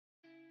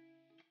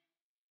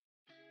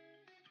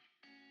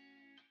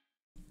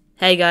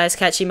Hey guys,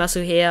 Catchy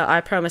Muscle here.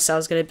 I promised I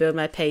was going to build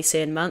my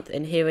PC in a month,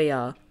 and here we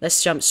are.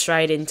 Let's jump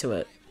straight into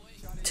it.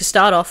 To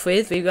start off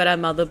with, we've got our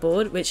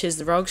motherboard, which is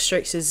the ROG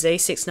Strix's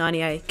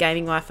Z698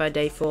 Gaming Wi-Fi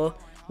D4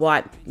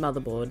 white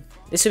motherboard.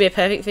 This will be a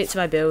perfect fit to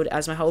my build,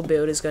 as my whole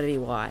build is going to be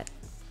white.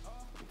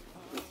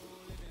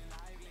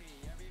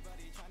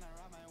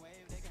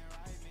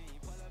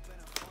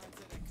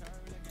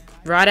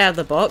 Right out of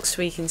the box,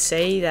 we can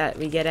see that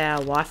we get our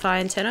Wi-Fi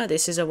antenna.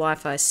 This is a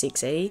Wi-Fi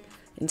 6E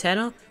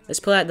antenna. Let's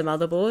pull out the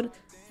motherboard,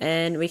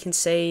 and we can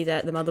see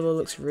that the motherboard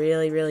looks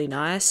really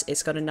nice.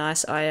 It's got a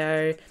nice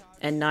I/O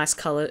and nice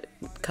color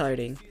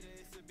coding.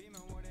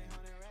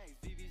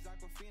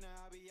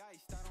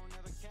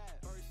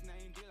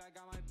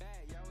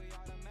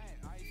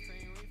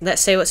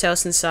 Let's see what's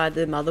else inside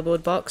the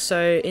motherboard box.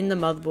 So in the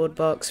motherboard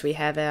box we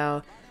have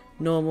our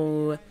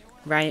normal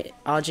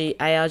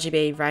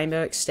RGB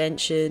rainbow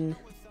extension.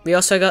 We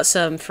also got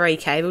some free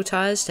cable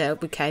ties to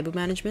help with cable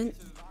management.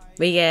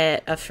 We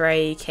get a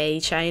free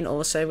keychain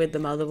also with the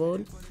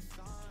motherboard.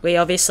 We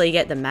obviously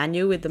get the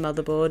manual with the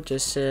motherboard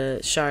just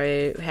to show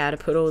you how to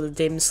put all the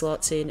DIMM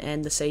slots in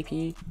and the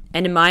CPU.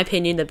 And in my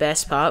opinion, the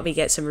best part, we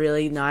get some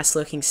really nice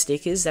looking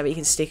stickers that we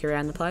can stick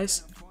around the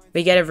place.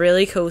 We get a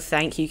really cool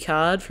thank you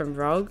card from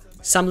ROG.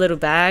 Some little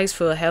bags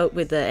for help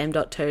with the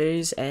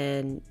M.2s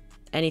and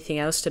anything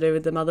else to do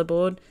with the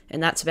motherboard.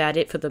 And that's about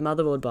it for the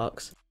motherboard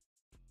box.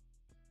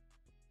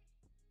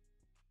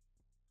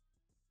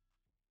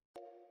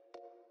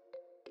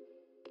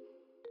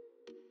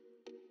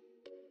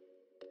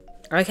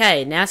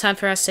 Okay, now time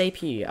for our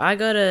CPU. I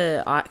got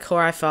a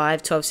Core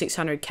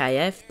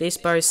i5-12600KF. This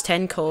boasts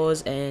 10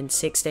 cores and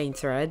 16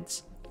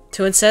 threads.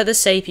 To insert the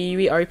CPU,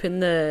 we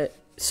open the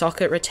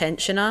socket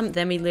retention arm,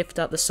 then we lift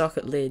up the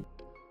socket lid.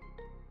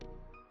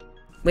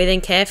 We then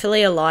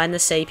carefully align the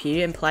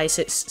CPU and place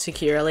it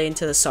securely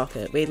into the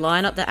socket. We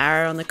line up the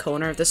arrow on the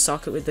corner of the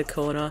socket with the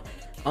corner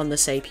on the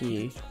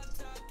CPU.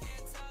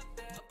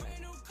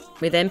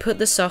 We then put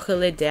the socket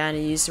lid down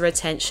and use the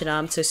retention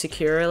arm to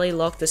securely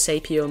lock the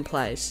CPU in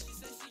place.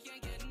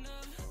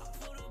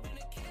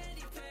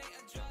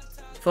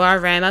 For our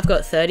RAM, I've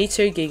got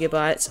 32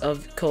 GB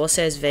of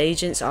Corsair's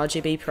Vengeance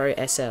RGB PRO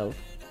SL.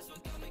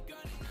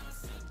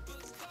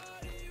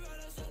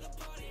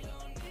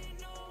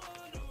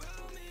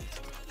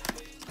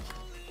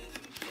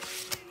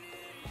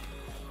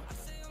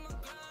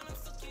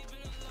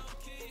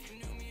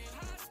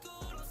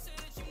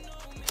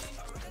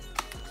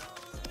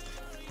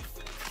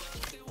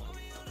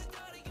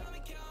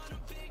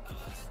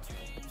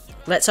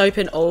 Let's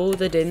open all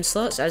the DIMM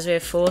slots as we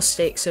have 4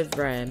 sticks of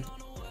RAM.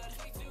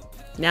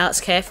 Now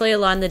let's carefully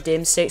align the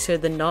DIMM sticks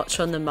with the notch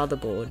on the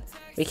motherboard.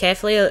 We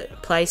carefully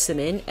place them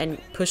in and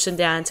push them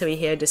down until we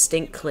hear a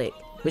distinct click,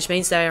 which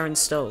means they are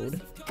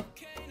installed.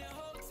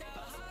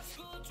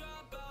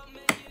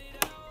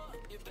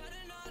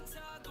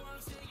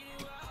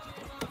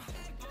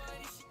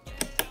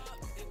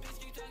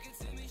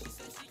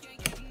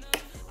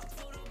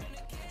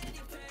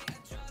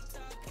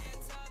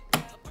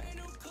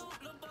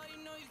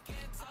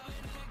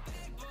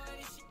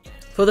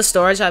 For the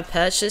storage, I've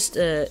purchased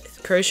a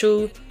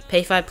Crucial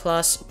P5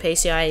 Plus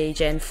PCIe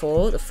Gen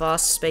 4, the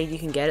fastest speed you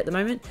can get at the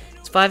moment.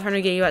 It's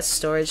 500 GB of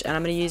storage, and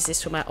I'm going to use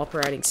this for my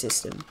operating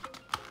system.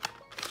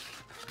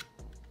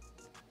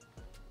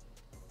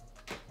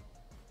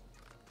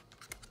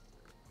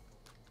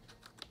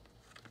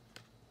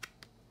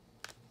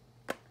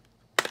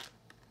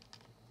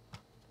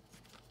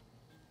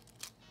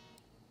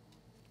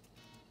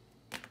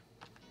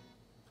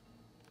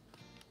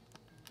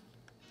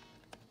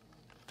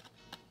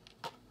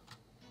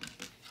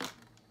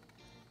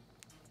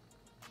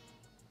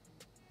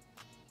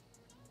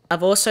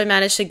 I've also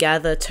managed to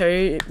gather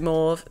 2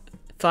 more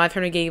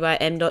 500 GB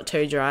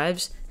M.2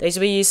 drives. These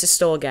will be used to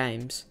store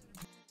games.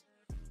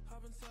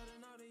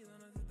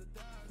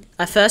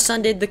 I first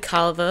undid the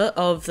cover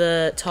of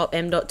the top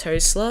M.2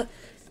 slot,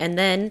 and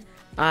then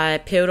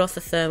I peeled off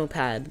the thermal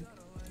pad.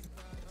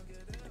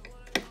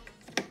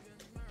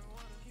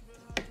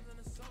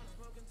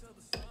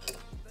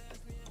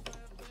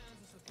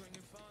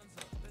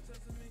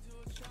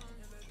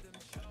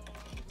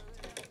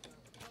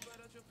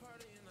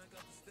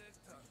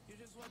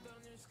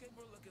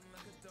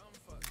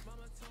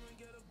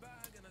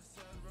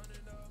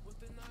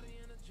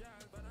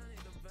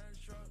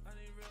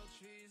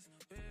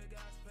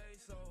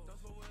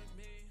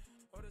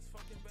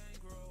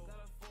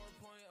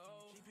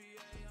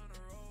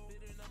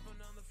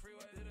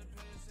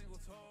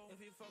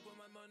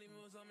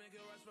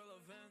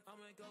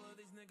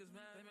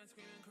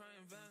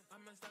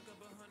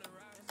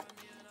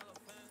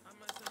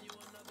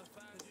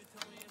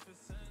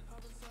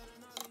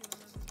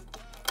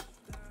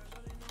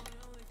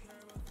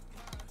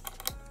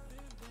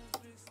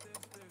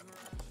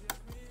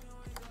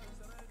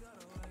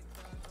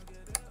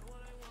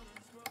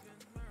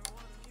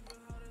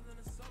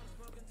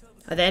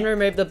 I then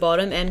removed the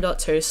bottom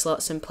M.2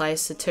 slots and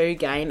placed the 2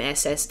 game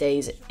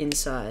SSDs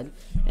inside,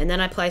 and then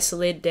I placed the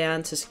lid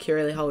down to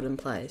securely hold in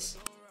place.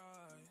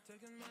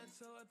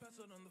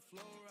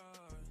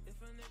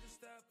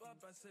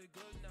 I say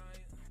good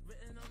night.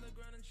 Written on the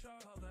ground and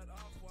chalk, all that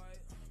off-white.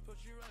 Put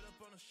you right up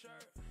on a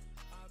shirt.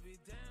 I'll be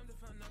damned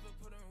if I never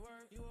put in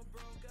work. You a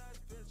broke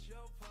ass bitch,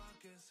 your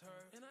pockets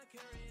hurt. And I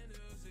carry an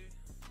Uzi,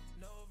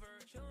 no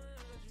vert, chillin'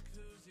 in the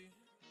jacuzzi.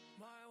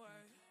 My way,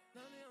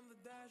 Nanny on the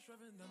dash,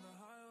 driving down the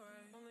highway.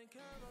 Only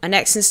care about I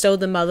next installed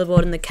the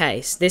motherboard in the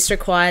case. This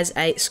requires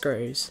 8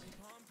 screws.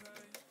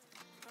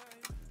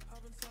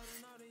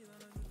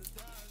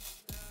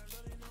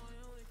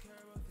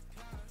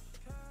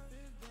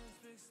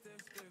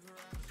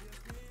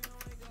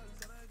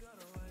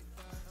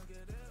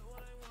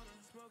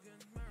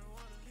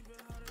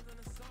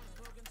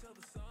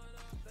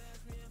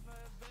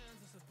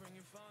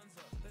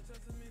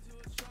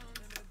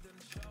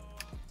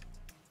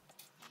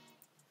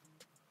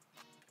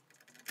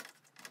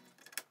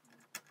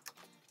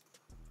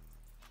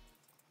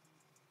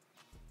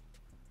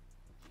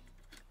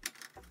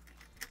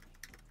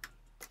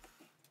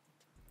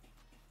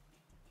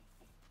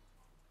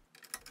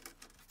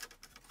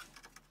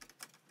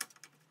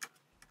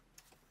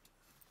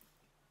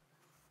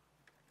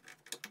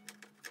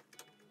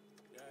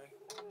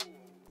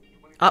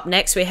 Up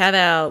next we have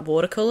our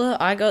water cooler.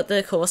 I got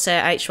the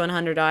Corsair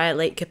H100i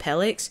Elite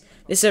CAPELLIX.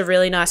 This is a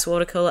really nice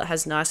water cooler. It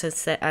has nice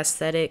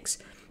aesthetics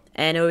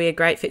and it will be a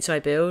great fit to my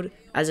build,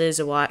 as it is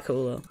a white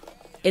cooler.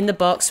 In the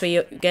box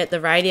we get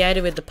the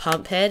radiator with the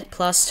pump head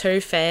plus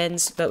 2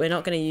 fans, but we're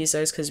not going to use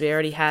those because we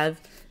already have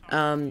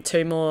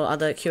 2 more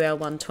other QL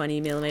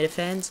 120mm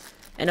fans.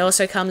 And it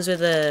also comes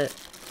with a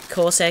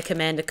Corsair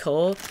Commander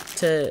core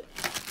to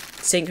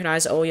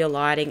synchronize all your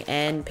lighting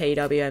and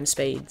PWM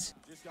speeds.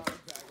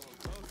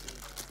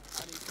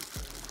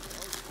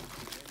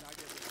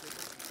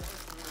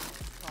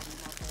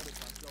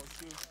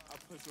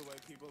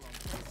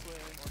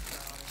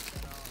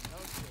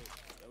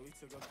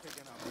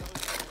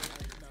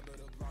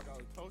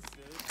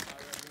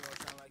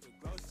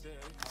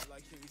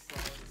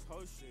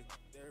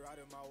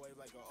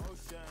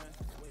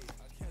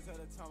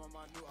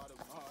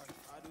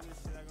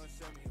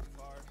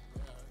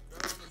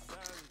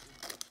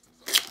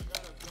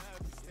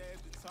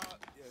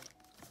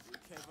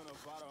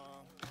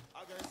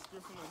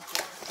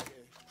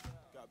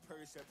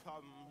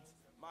 Problems.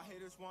 My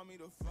haters want me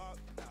to flop.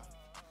 Nah.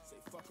 Say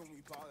fuck when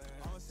we ballin'.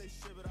 I'ma say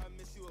shit, but I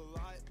miss you a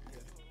lot.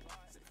 Yeah.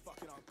 Say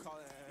fucking I'm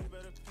calling. You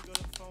better pick up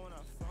the phone when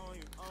I phone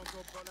you. I don't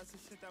go bro, that's the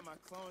shit that my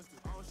clones do.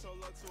 I don't show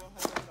love to a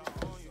hoe that I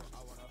own you.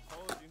 I wanna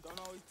hold you. Don't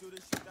always do the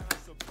shit that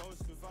I'm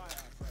supposed to. I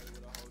act right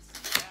with a whole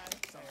shit.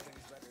 Some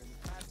things better in the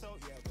past, so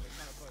yeah, but it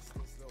kinda bust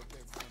this little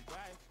bit from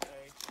back.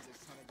 Hey, just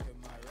tryna get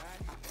my rack.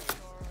 Hey,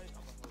 alright,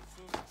 I'm a hoe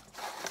too.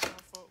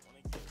 My fault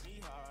wanna get me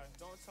high.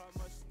 Don't talk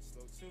much, I'm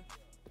slow too.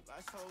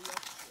 Last whole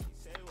left, you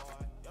say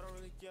why. Y'all don't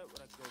really get what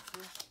I go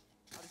through.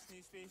 I just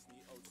need space,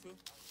 need O2.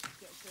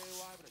 Can't say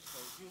why, but I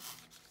told you.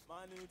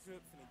 My new drip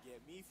finna get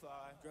me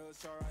fly. Girl,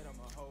 it's alright, I'm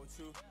a hoe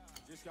too.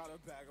 Just got a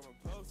bag, I'm a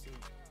blow to.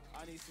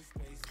 I need some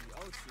space, need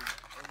O2.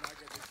 And I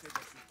get the shit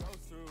that you go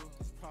through.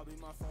 It's probably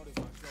my fault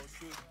if I go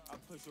shoot. I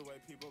push away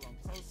people I'm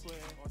close with.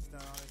 Or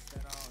stand on and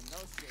stand on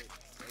no shit.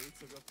 Yeah, you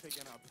took a pic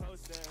and I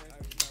posted. I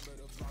remember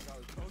the vlog I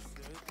was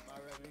posted. My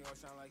revenue gon'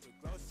 shine like a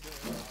glow stick.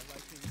 I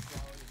like when you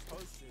swallow this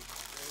whole shit.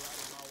 They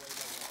riding my way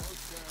like an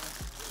ocean.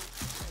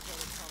 Can't tell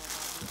the time I'm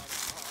out of the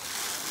car.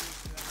 I need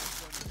shit that I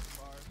feel me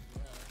smart.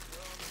 Yeah,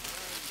 girl, I'm a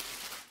bad.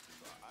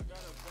 I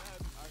got a bad,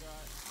 I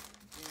got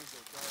jeans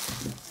that go.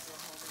 She go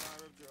home and I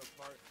ripped her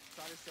apart.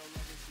 Try to show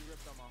love and she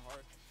ripped on my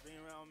heart.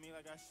 Being around me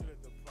like I should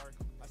at the park.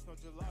 I smoke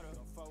gelato,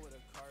 don't fuck with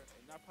a cart.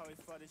 And I probably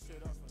fuck this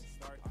shit up from the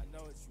start. I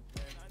know what you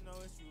been, I know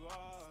what you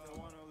are. Still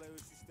wanna lay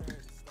with you, stare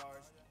at the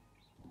stars.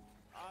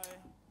 I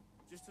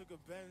just took a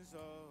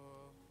benzo,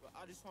 but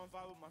I just wanna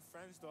vibe with my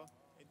friends though.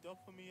 And don't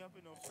put me up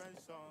in no friend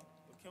song.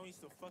 But can we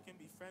still fucking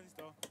be friends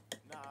though?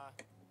 Nah,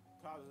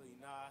 probably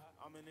not.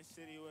 I'm in a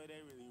city where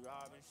they really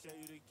rob and show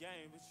you the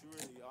game, but you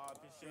really off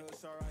and shit.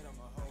 It's alright, I'm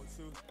a hoe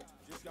too.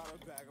 Just got a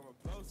bag, I'm a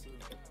blow to.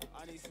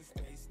 I need some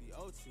space, need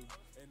O2.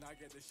 And I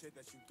get the shit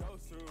that you go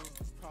through.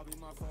 It's probably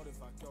my fault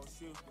if I go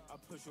shoot. I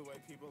push away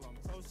people I'm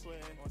close with.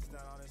 Or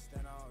stand on and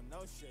stand on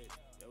no shit.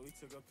 Yeah, we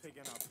took a pic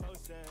and I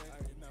posted. I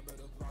remember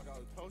the vlog I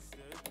was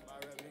posted. My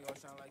revenue gon'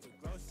 shine like a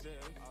glow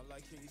stick. I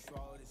like can you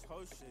swallow this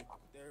whole shit.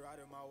 They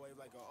riding my wave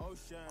like an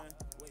ocean.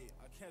 Wait,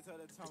 I can't tell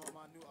the time on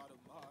my new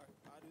Audemars.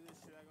 I do this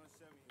shit, I gon'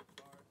 set me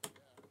apart.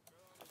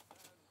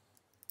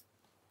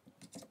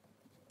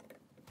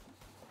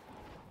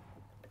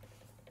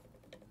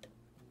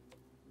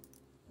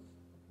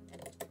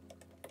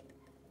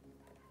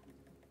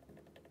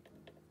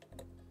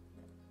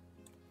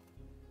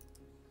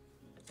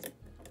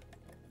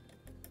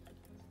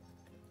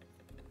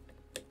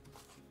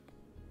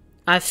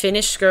 I've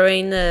finished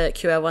screwing the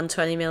QL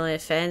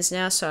 120mm fans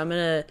now, so I'm going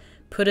to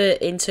put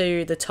it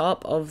into the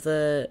top of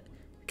the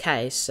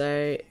case.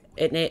 So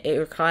it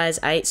requires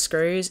 8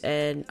 screws,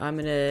 and I'm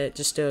going to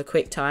just do a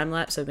quick time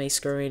lapse of me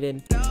screwing it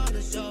in.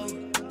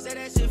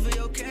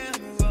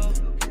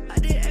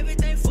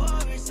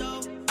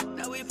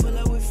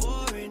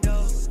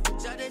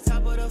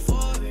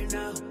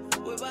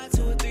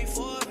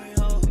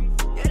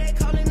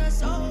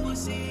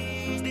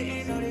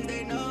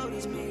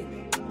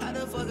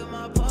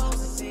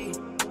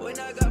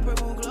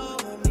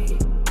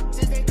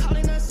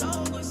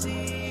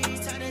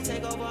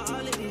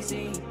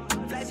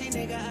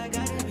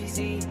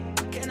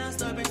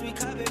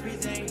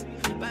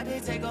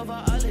 to take over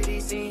all of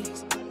these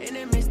things. In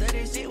the midst of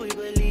this shit we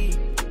believe.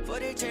 For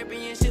the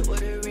championship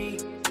with a ring.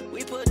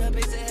 We put up,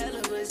 it's a hell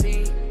of a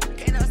scene.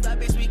 Can't I stop,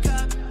 bitch, we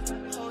cop.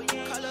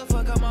 Call the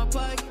fuck out my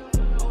pocket.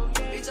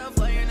 Bitch, I'm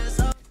flying us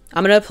up.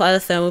 I'm going to apply the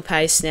thermal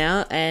paste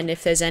now, and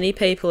if there's any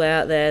people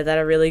out there that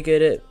are really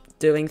good at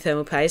doing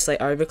thermal paste, like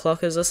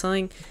overclockers or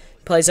something,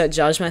 please don't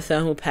judge my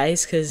thermal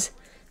paste, because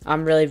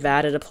I'm really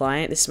bad at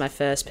applying it. This is my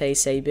first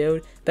PC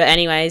build. But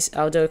anyways,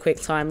 I'll do a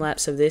quick time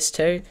lapse of this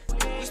too.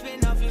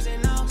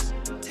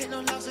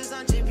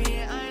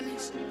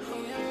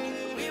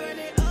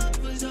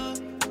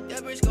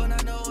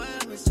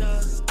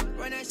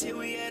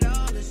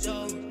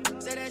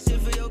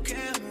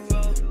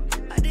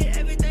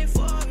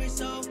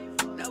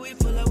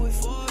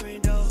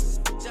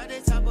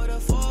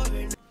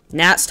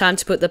 Now it's time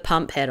to put the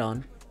pump head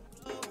on.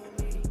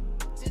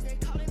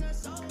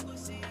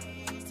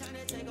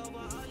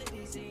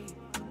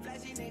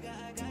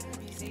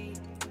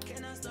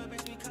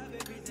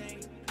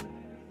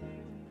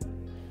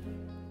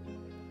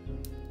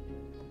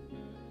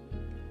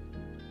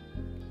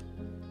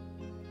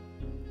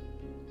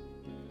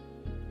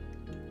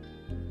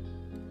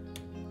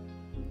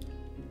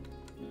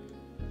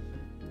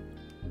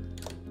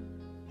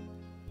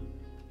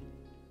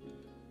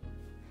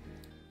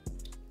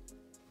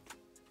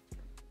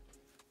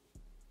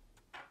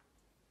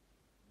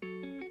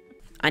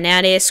 I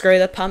now need to screw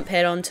the pump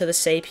head onto the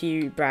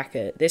CPU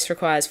bracket. This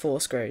requires 4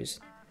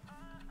 screws.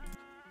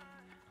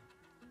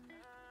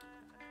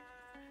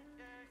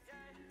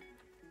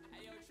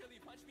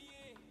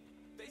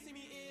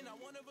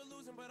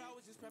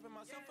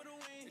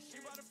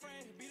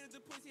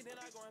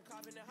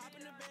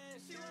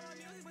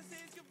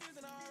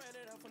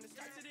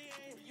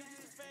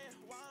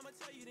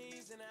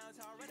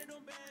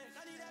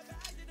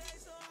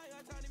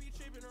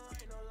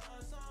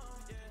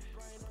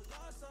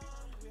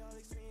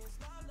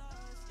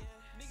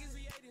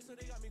 So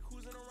they got me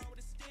cruising around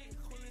with a stick.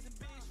 Cool as a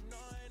bitch, you know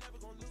I ain't never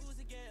gonna lose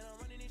again. I'm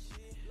running this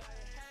shit.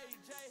 Like, hey,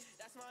 Jay,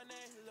 that's my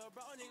name. Little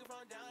bro, nigga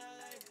from down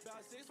LA.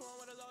 About 6'1"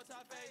 with a low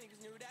top fade. Niggas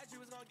knew that you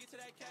was gonna get to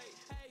that cake.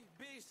 Hey,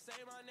 bitch, say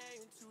my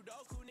name. Too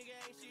dope, cool nigga,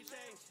 ain't shit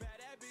changed. Bad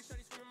that bitch,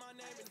 shorty screaming my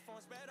name. And the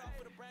phone sped off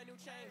with a brand new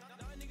chain.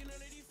 Nah, nigga, none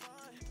of these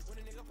fine.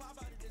 When a nigga pop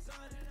out the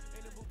design,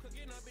 ain't the boot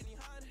cooking up in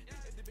behind.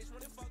 If the bitch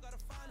wanna fuck,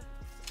 gotta find it.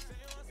 Say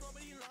you want smoke,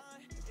 but he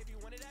lying. If you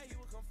wanted that, he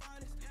would come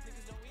find us.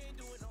 Niggas know we ain't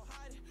doing no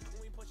hiding.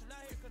 When we pushing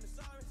out here, come the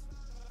Saurus.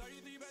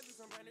 33 bags with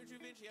some brand new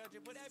Givenchy. I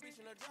just put that bitch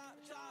in a drop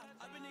top.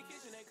 Up in the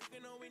kitchen, they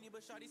cooking no Winnie,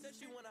 but shawty said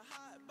she want a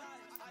hot bite.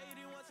 I ate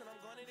it once and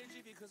I'm going to the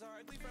GP cause our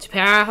ugly To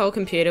power our whole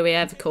computer, we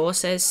have the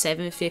Corsair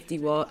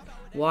 750W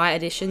Y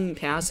Edition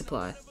power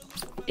supply.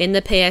 In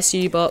the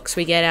PSU box,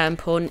 we get our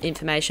important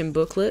information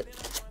booklet.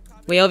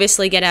 We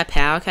obviously get our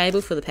power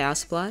cable for the power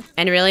supply.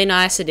 And a really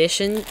nice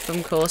addition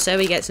from Corsair,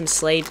 we get some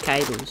sleeved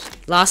cables.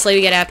 Lastly,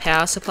 we get our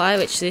power supply,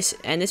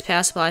 this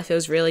power supply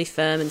feels really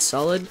firm and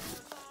solid.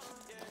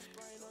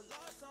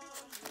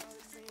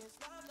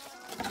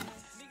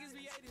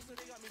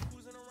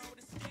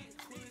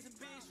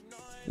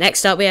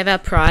 Next up, we have our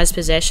prized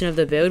possession of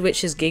the build,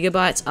 which is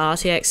Gigabyte's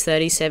RTX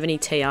 3070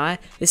 Ti.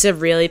 This is a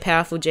really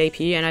powerful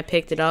GPU, and I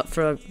picked it up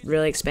for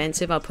really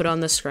expensive. I'll put it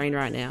on the screen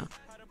right now.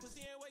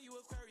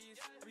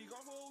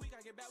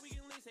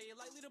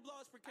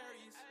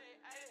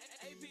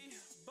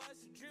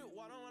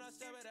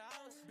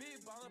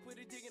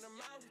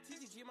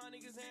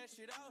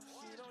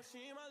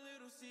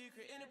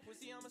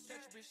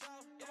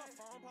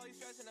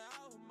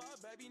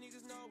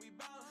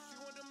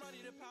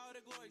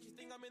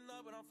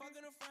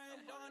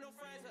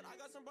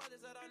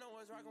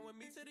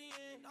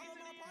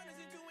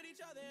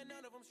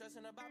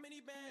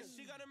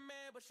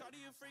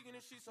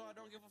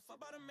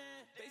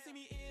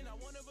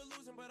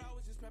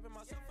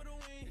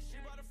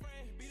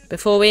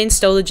 Before we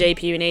install the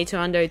GPU, we need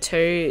to undo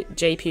 2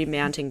 GPU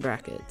mounting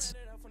brackets.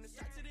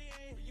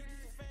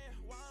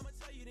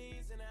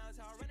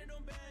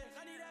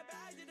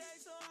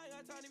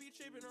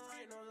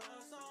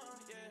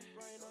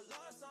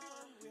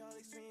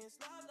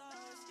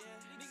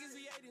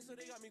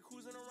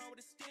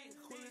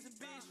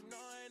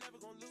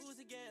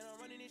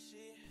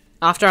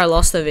 After I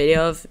lost the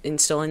video of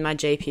installing my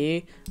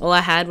GPU, all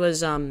I had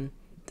was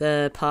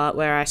the part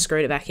where I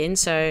screwed it back in,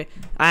 so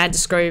I had to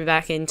screw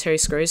back in 2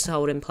 screws to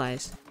hold it in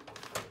place.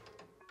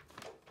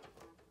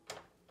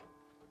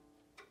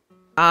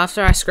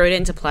 After I screwed it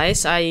into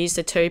place, I used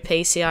the 2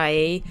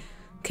 PCIe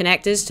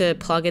connectors to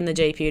plug in the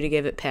GPU to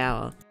give it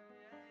power.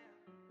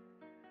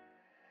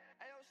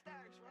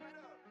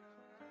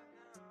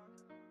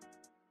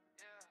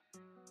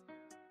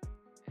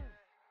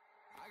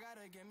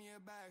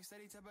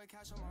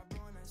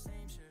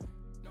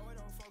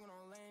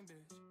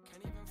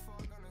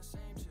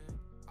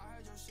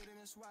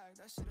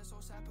 That shit is so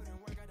sad, put in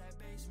work at that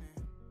basement.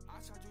 I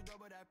charge you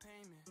double that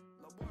payment.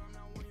 Lil' boy, I'm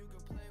not one you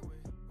can play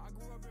with. I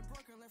grew up in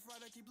Brooklyn, left right,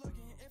 I keep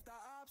looking. If the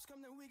ops come,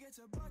 then we get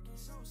to bucking.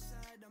 So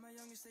sad that my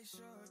youngest stay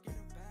shook. Get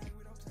a bag,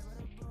 we don't play by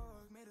the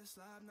book. Made a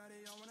slab, now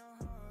they all wanna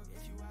hug.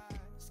 If you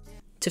ask,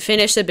 To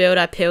finish the build,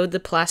 I peeled the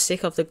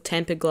plastic off the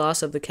tempered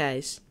glass of the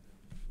case.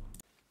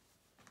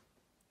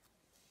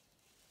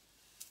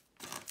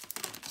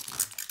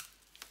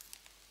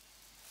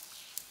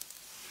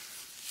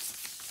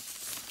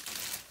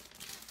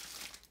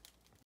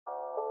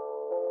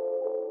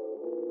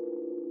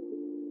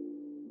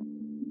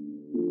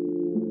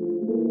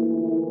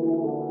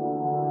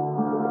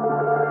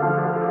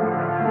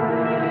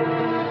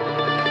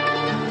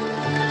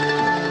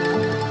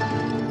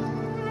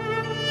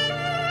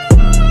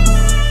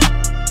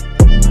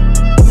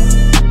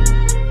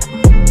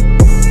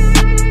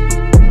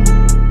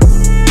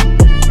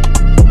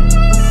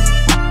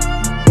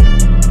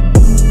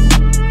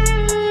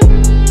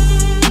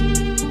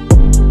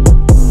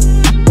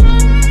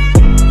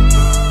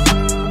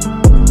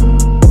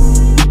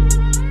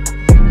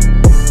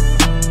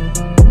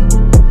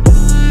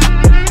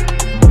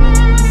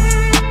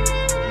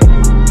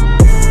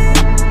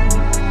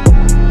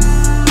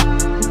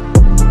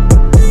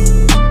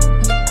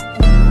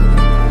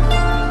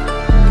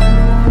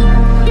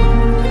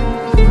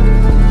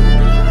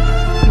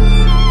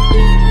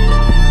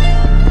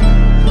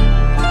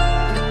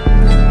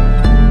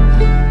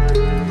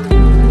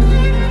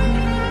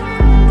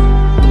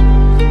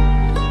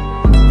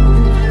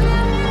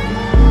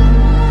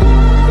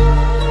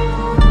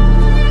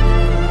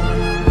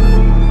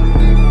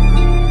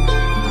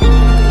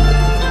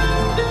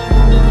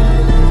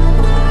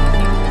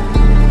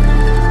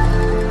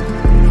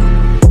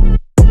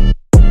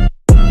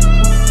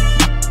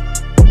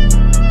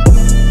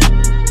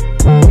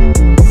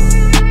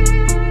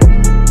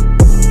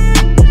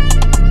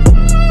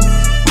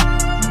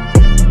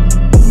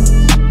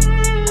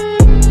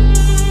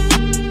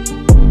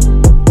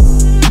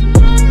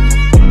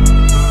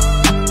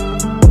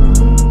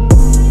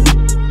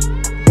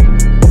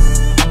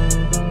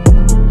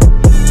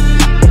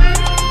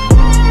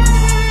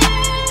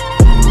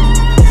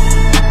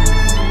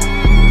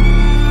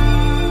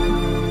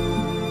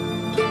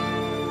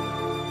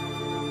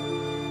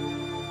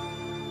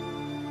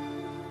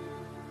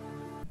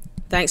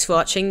 Thanks for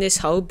watching. This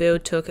whole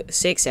build took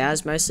 6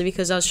 hours, mostly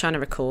because I was trying to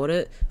record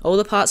it. All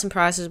the parts and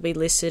prices will be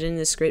listed in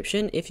the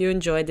description. If you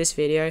enjoyed this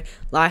video,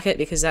 like it,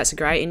 because that's a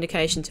great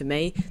indication to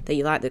me that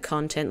you like the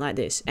content like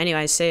this.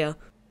 Anyway, see ya.